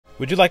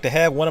Would you like to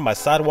have one of my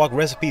Sidewalk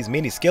Recipes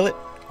mini skillet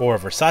or a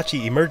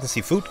Versace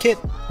Emergency Food Kit?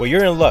 Well,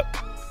 you're in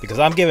luck, because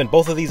I'm giving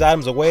both of these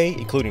items away,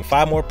 including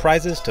 5 more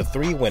prizes to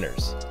 3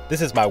 winners.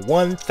 This is my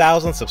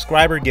 1,000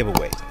 subscriber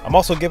giveaway. I'm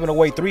also giving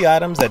away 3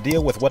 items that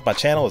deal with what my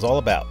channel is all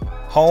about: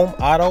 home,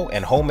 auto,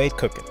 and homemade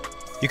cooking.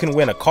 You can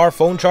win a car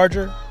phone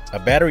charger, a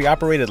battery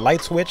operated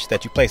light switch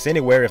that you place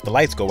anywhere if the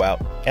lights go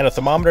out, and a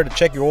thermometer to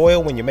check your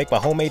oil when you make my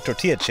homemade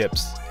tortilla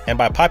chips. And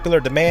by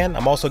popular demand,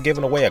 I'm also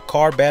giving away a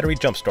car battery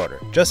jump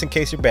starter, just in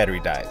case your battery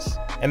dies.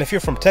 And if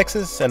you're from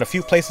Texas and a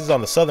few places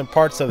on the southern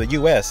parts of the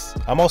US,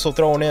 I'm also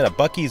throwing in a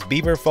Buccee's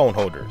beaver phone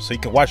holder so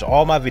you can watch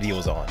all my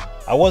videos on.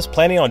 I was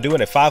planning on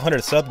doing a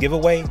 500 sub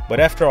giveaway,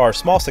 but after our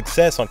small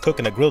success on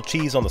cooking a grilled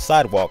cheese on the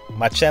sidewalk,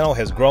 my channel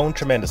has grown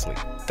tremendously,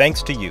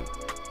 thanks to you.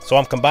 So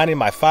I'm combining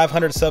my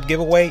 500 sub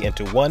giveaway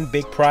into one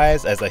big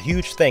prize as a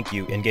huge thank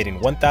you in getting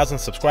 1,000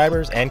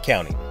 subscribers and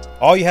counting.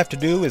 All you have to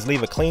do is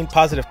leave a clean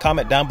positive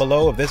comment down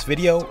below of this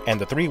video, and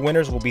the 3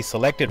 winners will be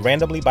selected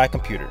randomly by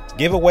computer.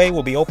 Giveaway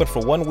will be open for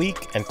 1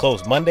 week and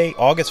close Monday,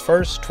 August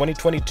 1st,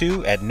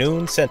 2022 at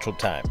noon Central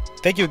Time.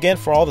 Thank you again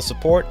for all the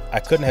support. I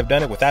couldn't have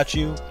done it without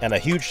you, and a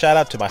huge shout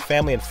out to my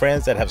family and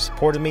friends that have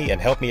supported me and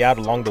helped me out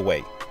along the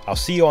way. I'll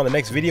see you on the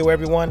next video,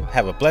 everyone.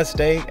 Have a blessed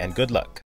day and good luck.